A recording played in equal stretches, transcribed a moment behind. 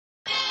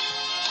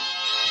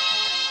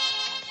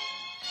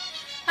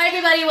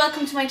everybody,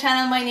 welcome to my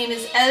channel. My name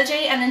is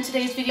LJ and in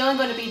today's video I'm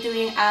going to be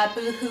doing a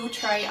Boohoo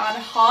try on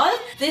haul.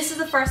 This is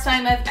the first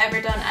time I've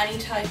ever done any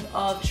type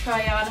of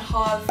try on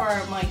haul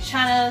for my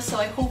channel, so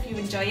I hope you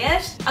enjoy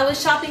it. I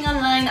was shopping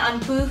online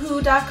on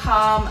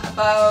boohoo.com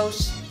about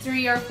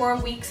 3 or 4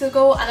 weeks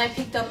ago and I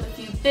picked up a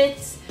few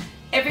bits.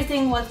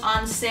 Everything was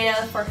on sale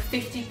for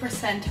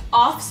 50%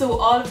 off, so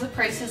all of the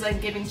prices I'm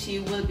giving to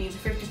you will be the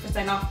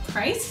 50% off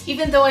price.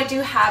 Even though I do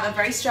have a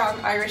very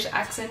strong Irish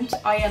accent,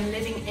 I am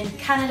living in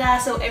Canada,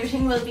 so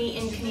everything will be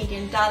in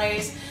Canadian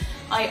dollars.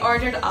 I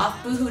ordered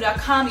off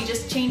boohoo.com. You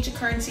just change the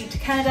currency to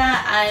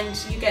Canada and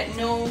you get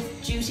no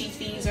duty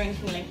fees or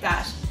anything like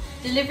that.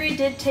 Delivery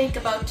did take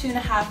about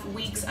 2.5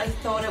 weeks. I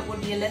thought it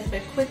would be a little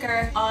bit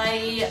quicker.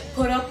 I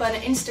put up an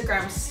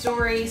Instagram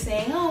story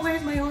saying, oh,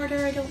 where's my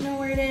order? I don't know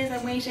where it is,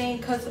 I'm waiting,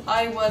 because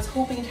I was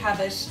hoping to have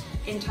it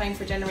in time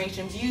for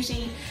Generation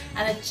Beauty,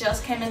 and it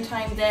just came in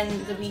time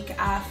then the week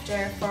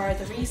after for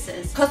the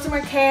Reese's.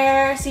 Customer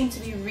care seemed to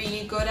be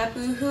really good at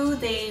Boohoo.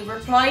 They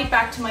replied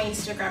back to my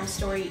Instagram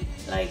story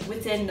like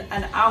within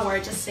an hour,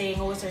 just saying,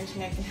 oh, is there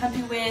anything I can help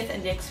you with?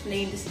 And they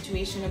explained the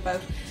situation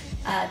about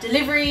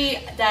delivery,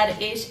 that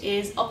it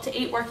is up to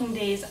 8 working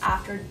days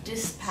after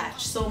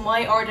dispatch. So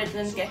my order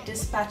didn't get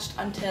dispatched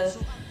until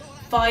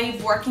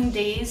 5 working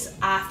days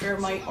after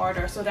my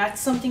order. So that's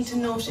something to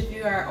note if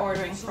you are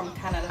ordering from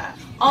Canada.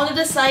 All of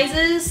the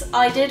sizes,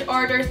 I did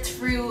order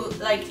through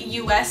like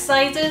US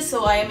sizes.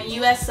 So I am a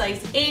US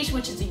size 8,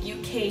 which is a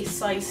UK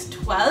size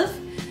 12.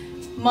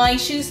 My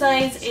shoe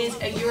size is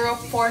a Euro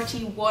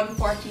 41,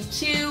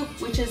 42,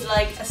 which is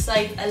like a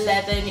size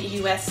 11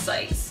 US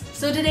size.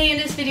 So today in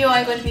this video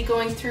I'm going to be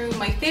going through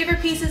my favorite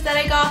pieces that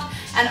I got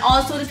and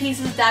also the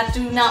pieces that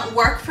do not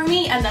work for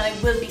me and that I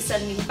will be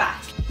sending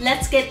back.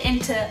 Let's get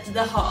into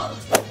the haul.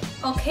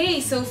 Okay,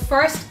 so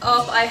first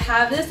up I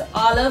have this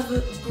olive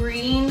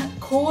green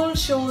cold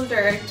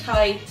shoulder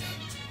type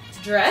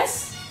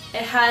dress.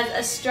 It has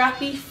a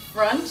strappy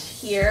front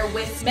here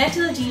with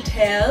metal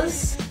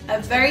details, a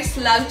very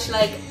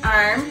slouch-like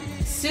arm,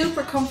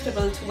 super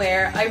comfortable to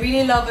wear. I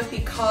really love it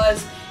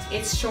because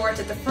it's short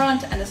at the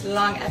front and it's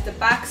long at the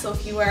back, so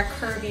if you are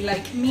curvy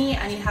like me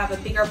and you have a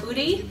bigger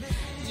booty,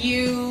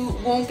 you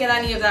won't get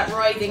any of that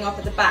writhing up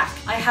at the back.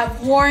 I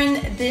have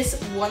worn this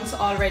once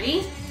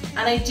already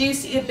and I do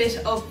see a bit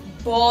of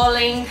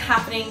balling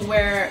happening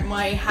where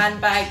my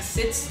handbag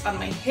sits on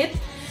my hip,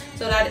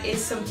 so that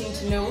is something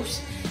to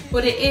note.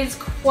 But it is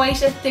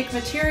quite a thick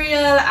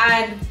material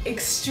and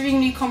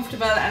extremely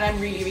comfortable, and I'm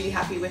really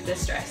happy with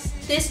this dress.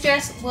 This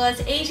dress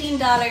was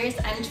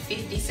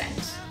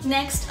 $18.50.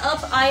 Next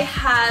up I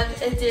have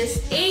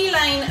this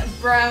A-line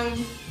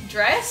brown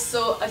dress.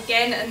 So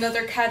again,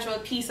 another casual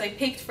piece I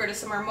picked for the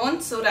summer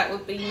months, so that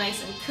would be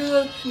nice and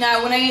cool.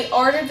 Now when I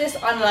ordered this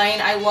online,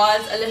 I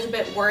was a little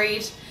bit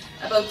worried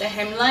about the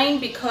hemline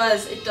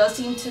because it does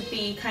seem to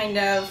be kind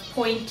of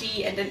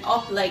pointy and then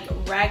up like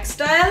rag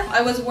style.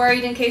 I was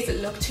worried in case it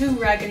looked too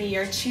raggedy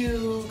or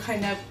too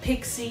kind of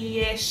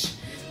pixie-ish,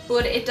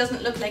 but it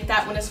doesn't look like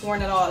that when it's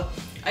worn at all.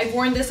 I've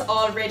worn this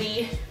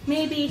already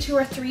maybe 2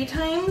 or 3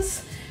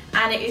 times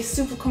and it is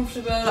super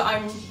comfortable.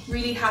 I'm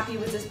really happy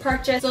with this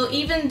purchase. So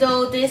even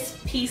though this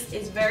piece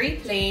is very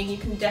plain, you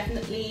can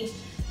definitely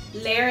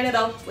layer it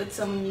up with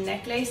some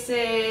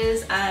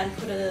necklaces and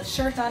put a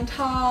shirt on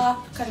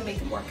top, kind of make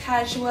it more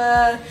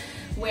casual,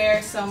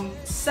 wear some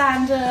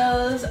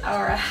sandals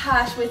or a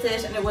hat with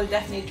it, and it will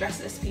definitely dress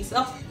this piece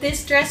up.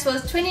 This dress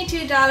was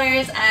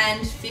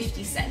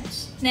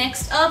 $22.50.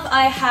 Next up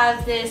I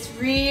have this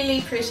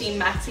really pretty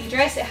maxi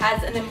dress. It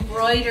has an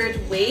embroidered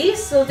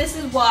waist, so this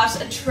is what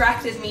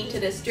attracted me to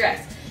this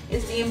dress,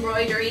 is the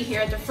embroidery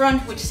here at the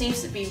front, which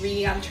seems to be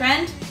really on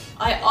trend.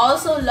 I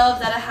also love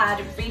that it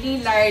had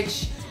really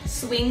large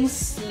swing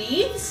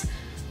sleeves,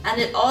 and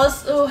it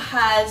also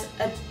has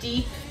a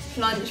deep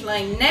plunge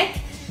line neck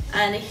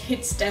and it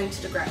hits down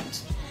to the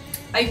ground.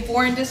 I've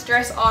worn this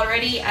dress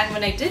already and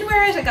when I did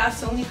wear it I got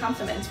so many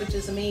compliments, which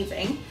is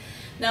amazing.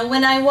 Now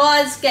when I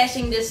was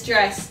getting this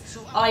dress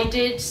I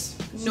did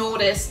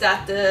notice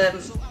that the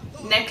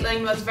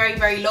neckline was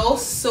very low,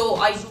 so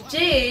I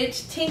did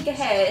think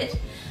ahead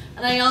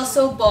and I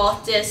also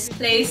bought this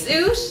play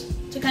suit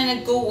to kind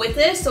of go with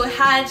it. So it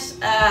had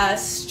a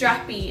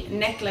strappy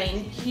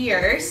neckline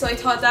here, so I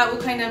thought that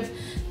would kind of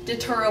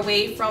deter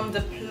away from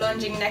the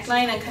plunging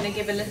neckline and kind of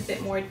give a little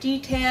bit more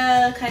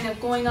detail kind of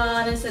going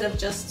on instead of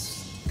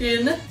just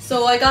skin.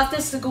 So I got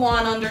this to go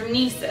on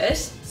underneath it.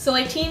 So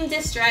I teamed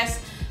this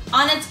dress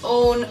on its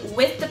own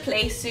with the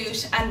play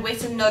suit and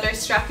with another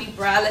strappy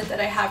bralette that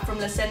I have from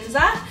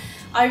Licenza.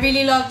 I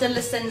really love the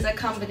Licenza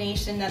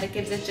combination, that it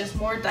gives it just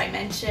more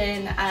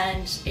dimension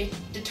and it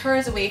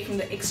deters away from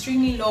the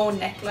extremely low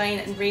neckline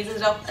and raises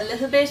it up a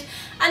little bit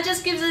and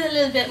just gives it a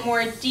little bit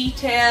more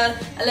detail,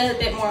 a little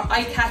bit more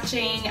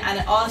eye-catching,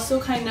 and it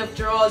also kind of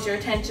draws your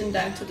attention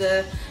down to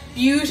the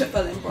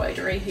beautiful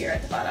embroidery here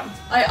at the bottom.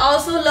 I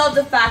also love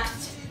the fact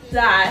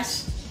that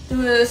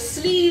the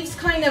sleeves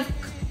kind of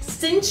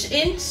cinch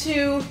in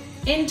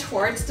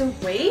towards the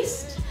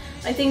waist.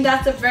 I think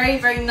that's a very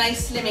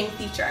nice slimming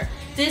feature.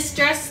 This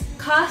dress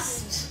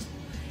cost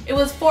It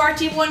was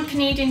 41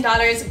 Canadian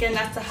dollars. Again,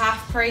 that's a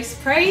half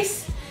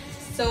price.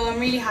 So I'm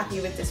really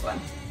happy with this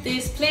one.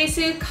 This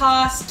playsuit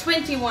cost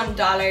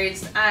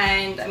 $21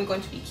 and I'm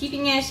going to be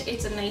keeping it.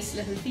 It's a nice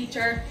little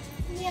feature.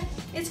 Yeah,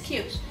 it's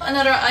cute.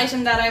 Another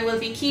item that I will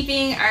be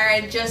keeping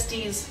are just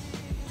these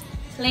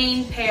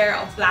plain pair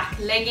of black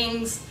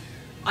leggings.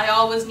 I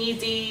always need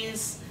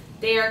these.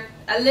 They are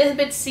a little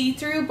bit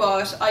see-through,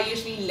 but I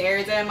usually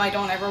layer them. I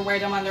don't ever wear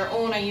them on their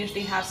own. I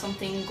usually have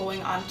something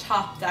going on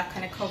top that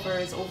kind of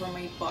covers over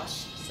my butt.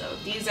 So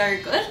these are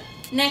good.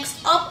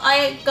 Next up,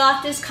 I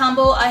got this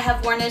combo. I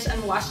have worn it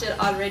and washed it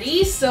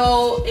already,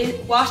 so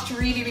it washed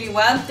really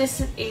well.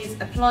 This is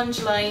a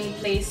plunge line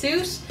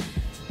playsuit,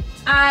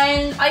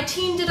 and I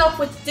teamed it up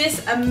with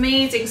this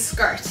amazing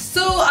skirt.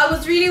 So I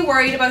was really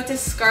worried about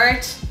this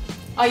skirt.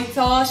 I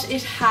thought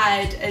it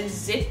had a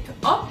zip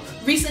up.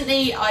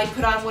 Recently I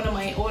put on one of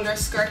my older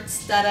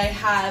skirts that I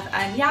have,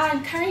 and yeah,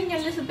 I'm carrying a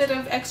little bit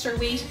of extra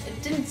weight.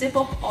 It didn't zip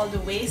up all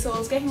the way, so I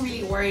was getting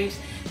really worried.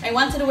 I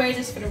wanted to wear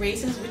this for the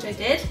races, which I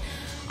did.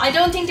 I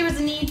don't think there was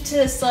a need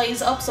to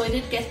size up, so I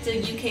did get the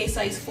UK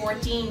size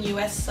 14,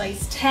 US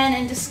size 10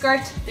 in the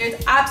skirt.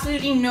 There's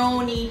absolutely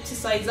no need to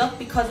size up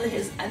because it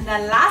is an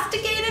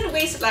elasticated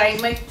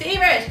waistline, my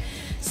favorite.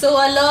 So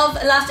I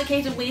love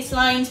elasticated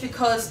waistlines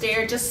because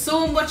they're just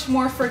so much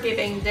more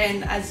forgiving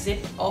than a zip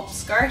up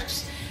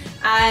skirt.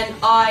 And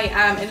I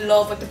am in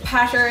love with the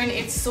pattern.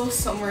 It's so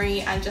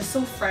summery and just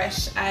so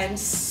fresh and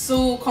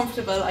so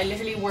comfortable. I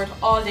literally wore it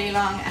all day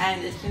long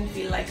and it didn't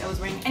feel like I was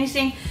wearing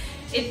anything.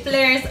 It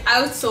flares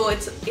out, so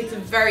it's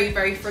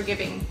very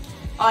forgiving.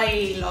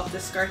 I love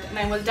this skirt and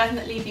I will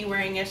definitely be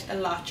wearing it a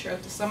lot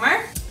throughout the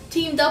summer.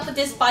 Teamed up with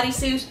this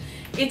bodysuit,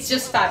 it's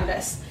just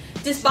fabulous.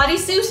 This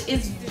bodysuit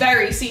is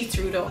very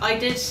see-through though. I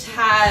did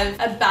have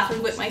a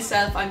battle with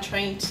myself on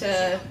trying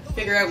to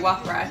figure out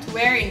what bra to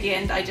wear. In the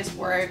end, I just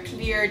wore a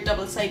clear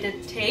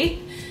double-sided tape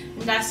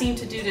and that seemed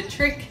to do the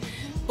trick.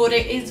 But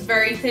it is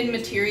very thin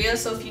material,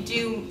 so if you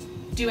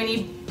do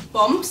any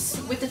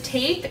bumps with the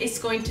tape, it's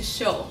going to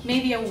show.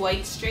 Maybe a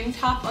white string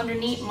top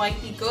underneath might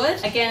be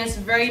good. Again, it's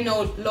very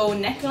low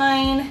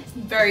neckline,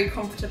 very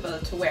comfortable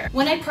to wear.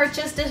 When I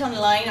purchased it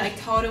online, I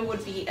thought it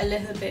would be a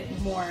little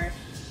bit more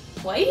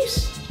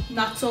white,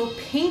 not so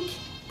pink,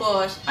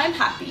 but I'm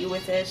happy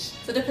with it.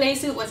 So the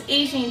playsuit was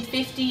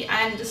 $18.50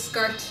 and the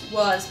skirt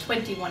was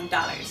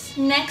 $21.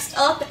 Next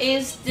up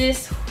is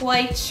this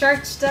white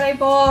shirt that I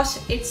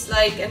bought. It's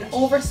like an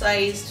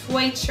oversized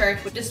white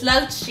shirt with this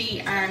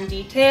slouchy arm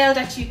detail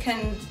that you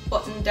can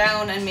button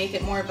down and make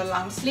it more of a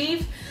long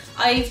sleeve.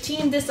 I've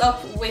teamed this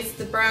up with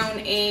the brown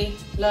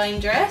A-line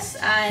dress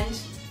and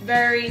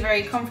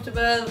very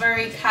comfortable,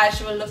 very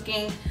casual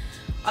looking.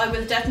 I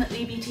will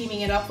definitely be teaming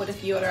it up with a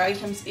few other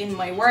items in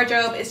my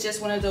wardrobe. It's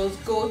just one of those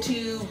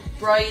go-to,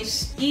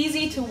 bright,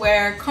 easy to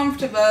wear,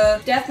 comfortable.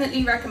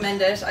 Definitely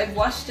recommend it. I've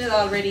washed it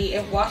already.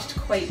 It washed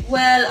quite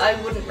well. I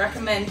wouldn't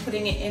recommend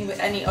putting it in with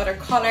any other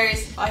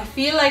colours. I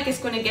feel like it's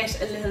going to get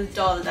a little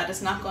dull, that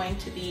it's not going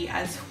to be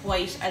as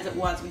white as it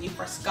was when you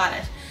first got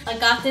it. I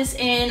got this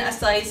in a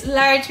size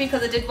large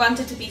because I did want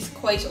it to be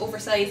quite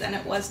oversized and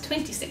it was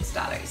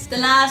 $26. The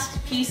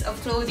last piece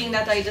of clothing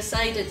that I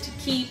decided to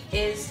keep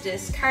is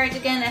this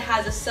cardigan. It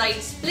has a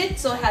side split,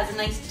 so it has a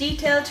nice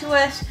detail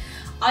to it.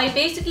 I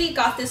basically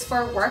got this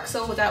for work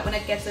so that when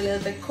it gets a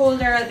little bit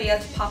colder I'll be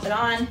able to pop it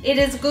on. It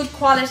is good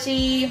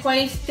quality,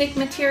 quite thick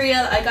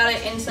material. I got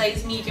it in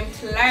size medium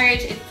to large.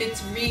 It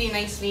fits really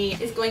nicely.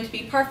 It's going to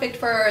be perfect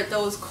for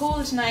those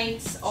cold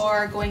nights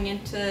or going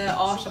into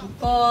autumn,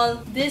 fall.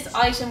 This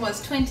item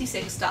was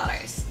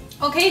 $26.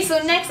 Okay, so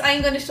next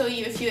I'm going to show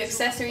you a few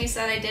accessories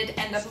that I did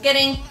end up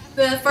getting.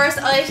 The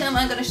first item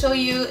I'm going to show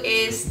you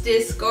is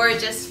this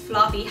gorgeous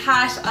floppy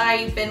hat.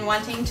 I've been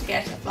wanting to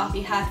get a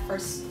floppy hat for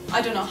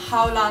I don't know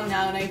how long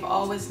now and I've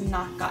always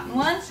not gotten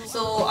one.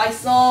 So I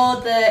saw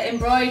the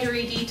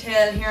embroidery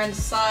detail here on the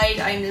side.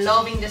 I'm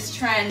loving this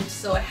trend,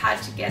 so I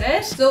had to get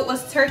it. So it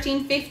was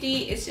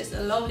 $13.50. It's just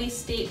a lovely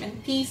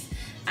statement piece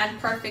and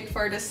perfect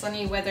for the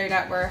sunny weather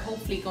that we're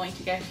hopefully going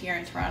to get here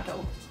in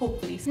Toronto,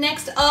 hopefully.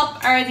 Next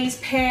up are these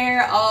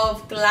pair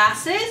of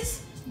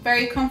glasses.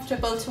 Very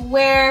comfortable to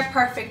wear,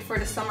 perfect for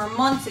the summer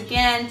months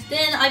again.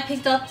 Then I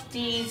picked up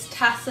these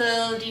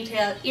tassel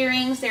detail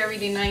earrings. They're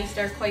really nice.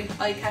 They're quite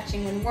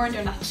eye-catching when worn.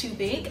 They're not too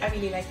big. I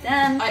really like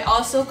them. I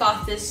also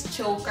got this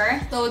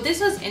choker. So this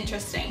was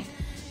interesting.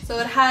 So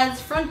it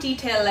has front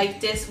detail like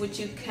this, which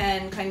you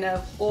can kind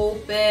of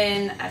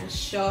open and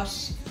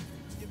shut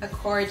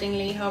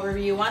accordingly however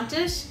you want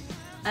it,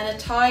 and it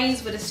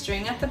ties with a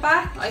string at the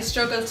back. I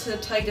struggle to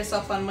tie this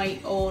up on my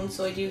own,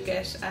 so I do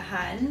get a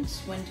hand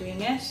when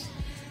doing it,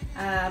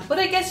 but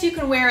I guess you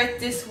can wear it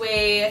this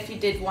way if you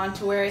did want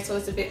to wear it, so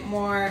it's a bit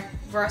more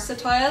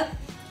versatile.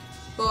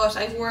 But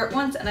I wore it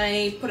once and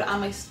I put it on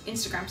my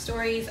Instagram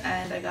stories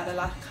and I got a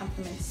lot of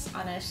compliments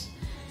on it.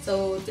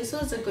 So this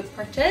was a good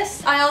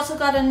purchase. I also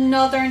got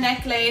another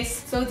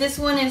necklace. So this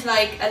one is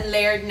like a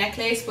layered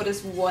necklace, but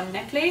it's one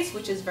necklace,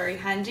 which is very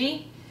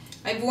handy.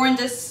 I've worn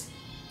this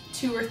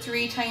 2 or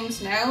 3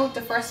 times now.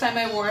 The first time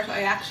I wore it,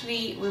 I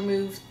actually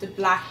removed the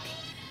black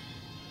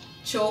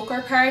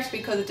choker part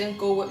because it didn't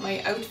go with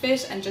my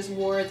outfit, and just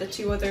wore the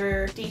 2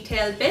 other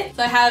detailed bits.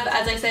 So I have,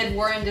 as I said,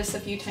 worn this a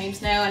few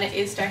times now, and it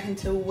is starting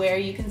to wear.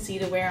 You can see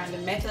the wear on the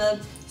metal.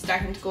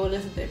 Starting to go a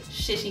little bit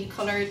shitty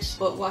coloured,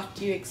 but what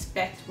do you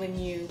expect when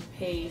you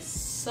pay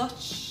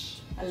such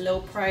a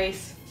low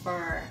price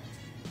for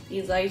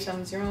these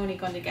items? You're only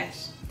going to get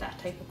that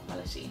type of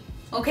quality.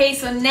 Okay,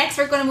 so next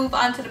we're going to move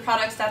on to the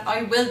products that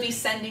I will be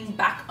sending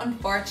back,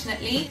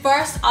 unfortunately.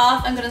 First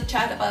off, I'm going to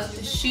chat about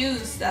the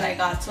shoes that I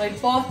got. So I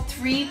bought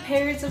 3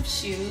 pairs of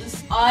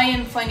shoes. I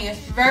am finding it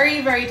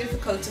very, very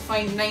difficult to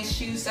find nice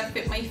shoes that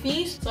fit my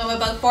feet. So I'm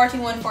about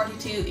 41,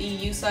 42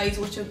 EU size,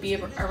 which would be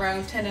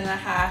around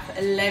 10.5,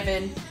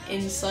 11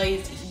 in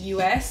size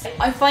US.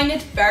 I find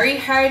it very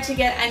hard to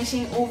get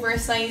anything over a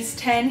size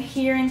 10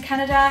 here in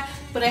Canada,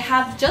 but I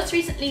have just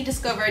recently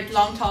discovered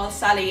Long Tall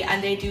Sally,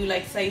 and they do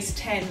like size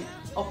 10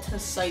 up to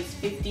size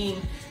 15,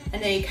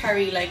 and they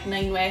carry like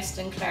 9 West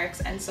and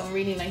Clarks and some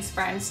really nice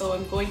brands, so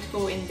I'm going to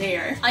go in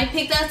there. I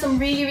picked out some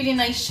really, really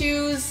nice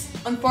shoes.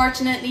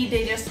 Unfortunately,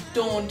 they just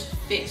don't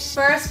fit.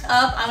 First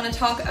up, I'm going to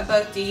talk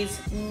about these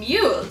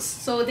mules.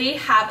 So they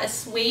have a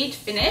suede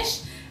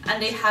finish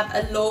and they have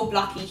a low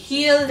blocky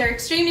heel. They're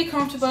extremely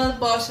comfortable,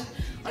 but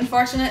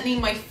unfortunately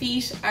my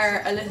feet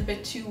are a little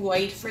bit too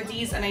wide for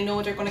these, and I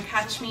know they're going to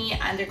catch me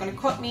and they're going to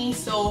cut me,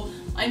 so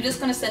I'm just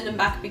going to send them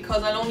back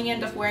because I'll only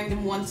end up wearing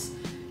them once,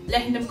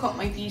 letting them cut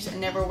my feet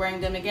and never wearing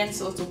them again,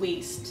 so it's a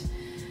waste.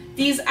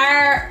 These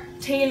are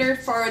tailored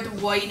for the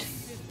wide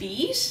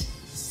feet,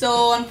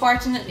 so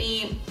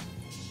unfortunately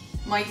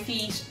my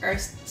feet are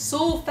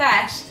so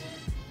fat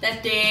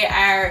that they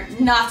are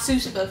not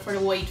suitable for the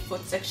wide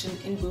foot section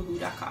in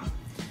boohoo.com.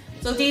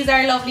 So these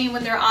are lovely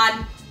when they're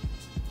on,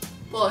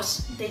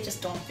 but they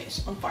just don't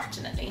fit,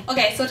 unfortunately.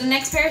 Okay, so the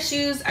next pair of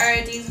shoes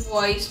are these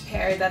white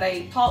pair that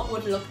I thought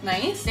would look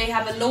nice. They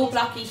have a low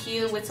blocky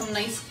heel with some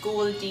nice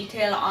gold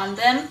detail on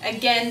them.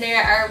 Again, they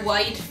are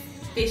wide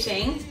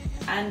fitting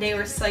and they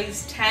were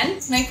size 10.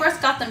 When I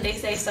first got them, they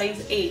say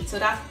size 8, so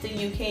that's the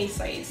UK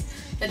size.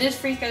 I did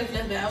freak out a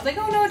little bit. I was like,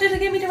 oh no, did it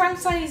give me the wrong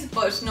size?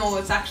 But no,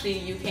 it's actually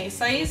a UK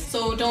size.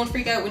 So don't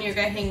freak out when you're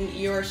getting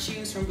your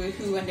shoes from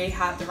Boohoo and they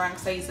have the wrong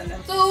size in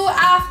them. So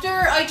after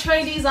I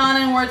tried these on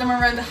and wore them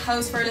around the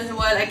house for a little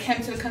while, I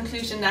came to the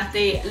conclusion that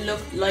they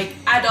looked like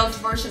adult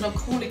version of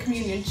Holy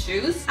Communion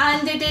shoes.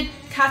 And they did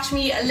catch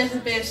me a little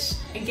bit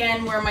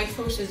again where my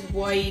foot is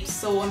wide.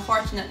 So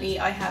unfortunately,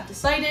 I have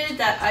decided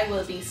that I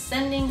will be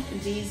sending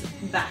these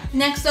back.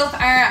 Next up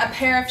are a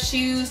pair of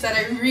shoes that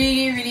I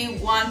really, really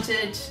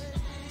wanted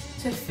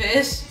to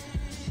fit,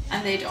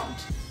 and they don't.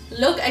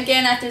 Look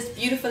again at this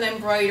beautiful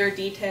embroidered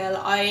detail.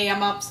 I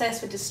am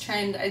obsessed with this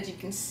trend, as you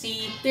can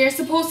see. They're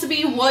supposed to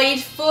be wide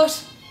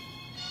foot,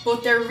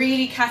 but they're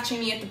really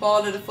catching me at the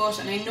ball of the foot,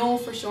 and I know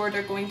for sure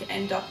they're going to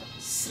end up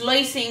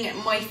slicing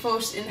my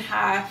foot in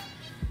half.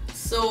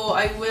 So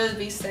I will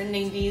be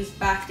sending these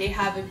back. They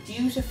have a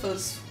beautiful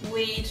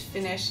suede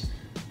finish,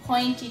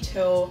 pointy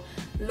toe,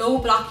 low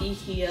blocky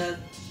heel,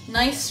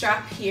 nice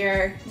strap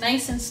here,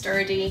 nice and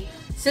sturdy.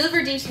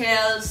 Silver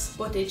details,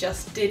 but they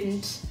just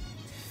didn't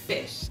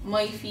fit.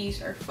 My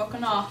feet are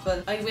fucking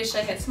awful. I wish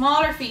I had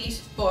smaller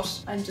feet,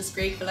 but I'm just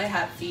grateful I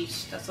have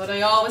feet. That's what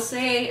I always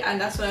say,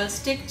 and that's what I'll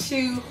stick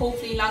to.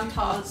 Hopefully Long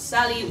Tall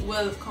Sally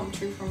will come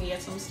true for me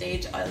at some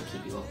stage. I'll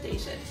keep you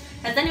updated.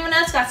 Has anyone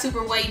else got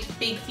super wide,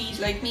 big feet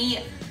like me?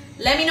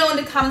 Let me know in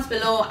the comments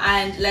below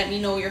and let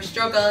me know your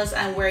struggles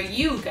and where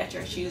you get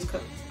your shoes,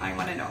 because I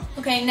want to know.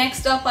 Okay,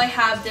 next up I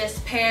have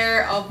this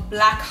pair of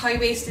black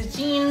high-waisted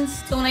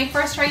jeans. So when I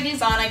first tried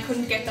these on, I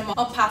couldn't get them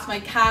up past my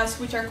calves,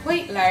 which are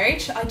quite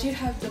large. I do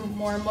have the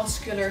more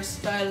muscular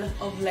style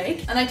of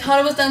leg, and I thought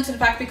it was down to the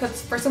fact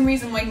because for some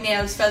reason my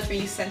nails felt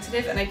really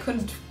sensitive and I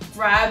couldn't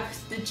grab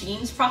the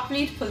jeans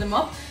properly to pull them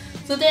up.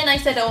 So then I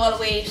said, oh, I'll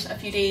wait a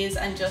few days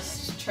and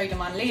just try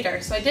them on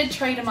later. So I did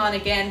try them on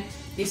again.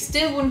 They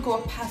still wouldn't go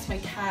up past my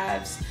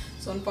calves.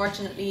 So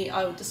unfortunately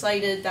I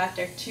decided that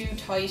they're too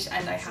tight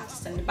and I have to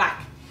send it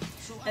back.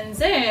 And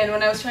then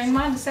when I was trying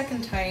them on the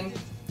second time,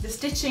 the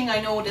stitching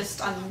I noticed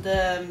on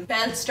the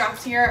belt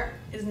straps here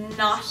is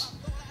not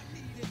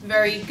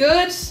very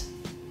good,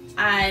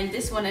 and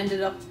this one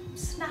ended up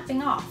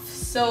snapping off.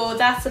 So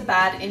that's a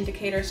bad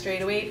indicator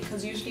straight away,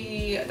 because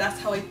usually that's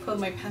how I pull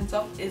my pants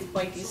up, is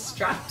by these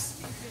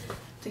straps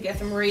to get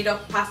them right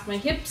up past my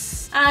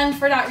hips. And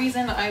for that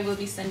reason I will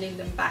be sending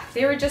them back.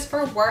 They were just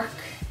for work,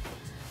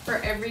 for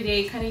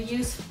everyday kind of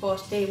use,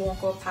 but they won't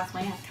go past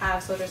my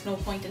calves, so there's no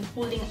point in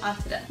holding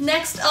onto them.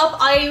 Next up,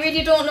 I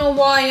really don't know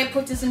why I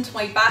put this into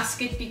my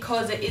basket,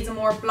 because it is a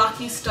more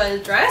blocky style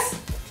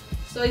dress.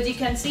 So as you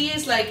can see,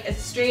 it's like a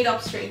straight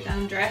up, straight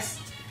down dress.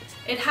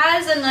 It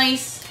has a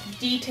nice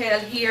detail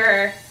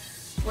here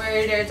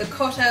where there's a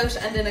cutout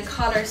and then a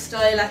collar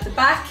style at the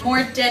back,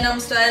 more denim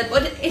style,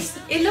 but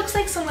it looks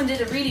like someone did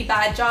a really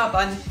bad job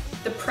on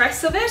the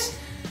press of it.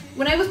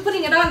 When I was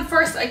putting it on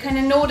first, I kind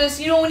of noticed,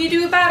 you know, when you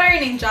do a bad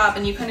ironing job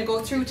and you kind of go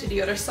through to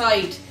the other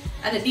side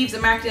and it leaves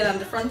a mark on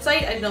the front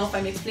side. I don't know if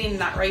I'm explaining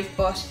that right,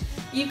 but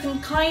you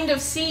can kind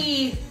of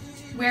see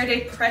where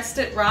they pressed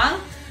it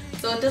wrong.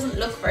 so it doesn't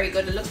look very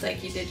good. It looks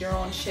like you did your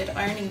own shit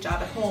ironing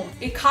job at home.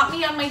 It caught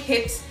me on my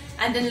hips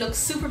and then looked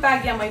super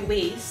baggy on my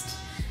waist.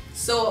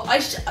 So I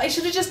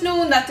should have just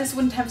known that this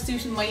wouldn't have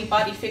suited my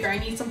body figure. I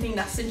need something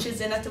that cinches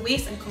in at the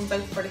waist and comes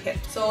out for the hip.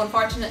 So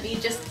unfortunately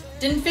it just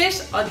didn't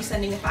fit. I'll be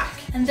sending it back.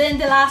 And then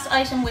the last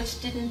item which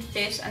didn't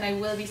fit and I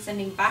will be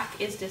sending back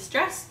is this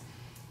dress.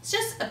 It's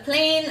just a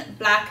plain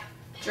black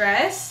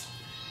dress.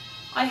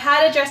 I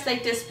had a dress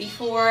like this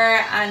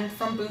before and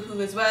from Boohoo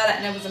as well,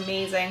 and it was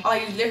amazing.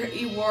 I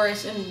literally wore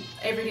it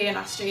every day in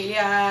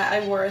Australia.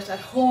 I wore it at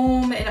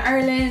home in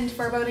Ireland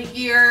for about a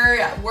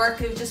year. At work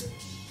it was just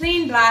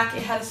plain black.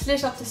 It had a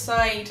slit up the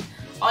side.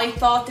 I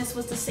thought this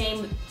was the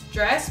same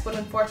dress, but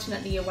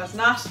unfortunately it was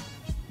not.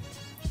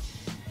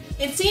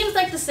 It seems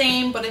like the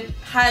same, but it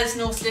has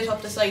no slit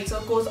up the side, so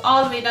it goes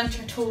all the way down to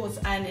your toes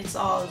and it's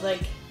all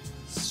like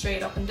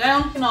straight up and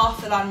down. An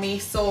awful on me,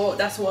 so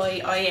that's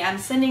why I am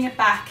sending it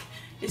back.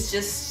 It's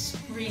just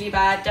really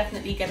bad.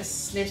 Definitely get a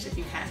slit if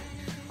you can.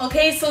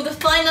 Okay, so the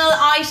final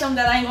item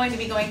that I'm going to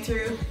be going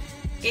through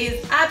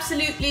is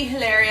absolutely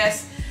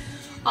hilarious.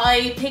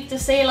 I picked a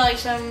sale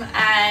item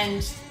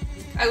and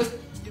I was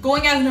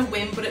going out on a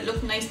whim, but it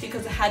looked nice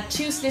because it had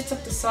 2 slits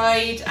up the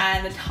side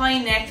and a high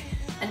neck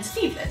and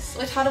sleeveless,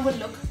 so I thought it would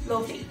look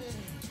lovely.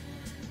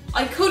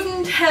 I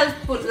couldn't help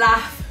but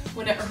laugh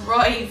when it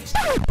arrived.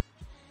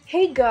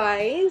 Hey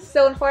guys,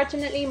 so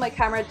unfortunately my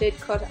camera did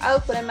cut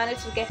out, but I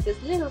managed to get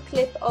this little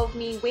clip of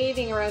me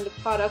waving around the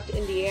product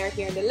in the air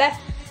here on the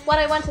left. What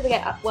I wanted to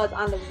get was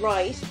on the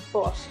right,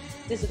 but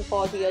this is the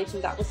faulty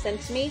item that was sent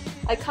to me.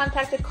 I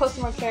contacted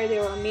customer care, they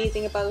were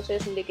amazing about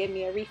it and they gave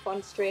me a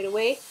refund straight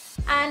away.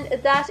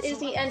 And that is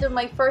the end of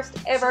my first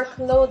ever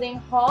clothing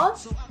haul.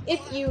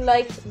 If you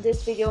liked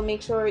this video,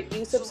 make sure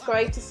you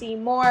subscribe to see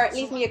more.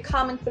 Leave me a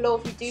comment below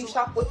if you do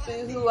shop with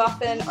Boohoo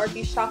often or if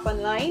you shop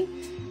online.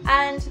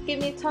 And give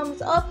me a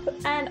thumbs up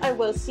and I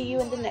will see you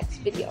in the next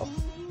video.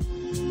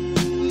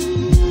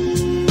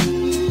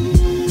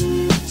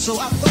 So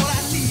I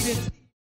thought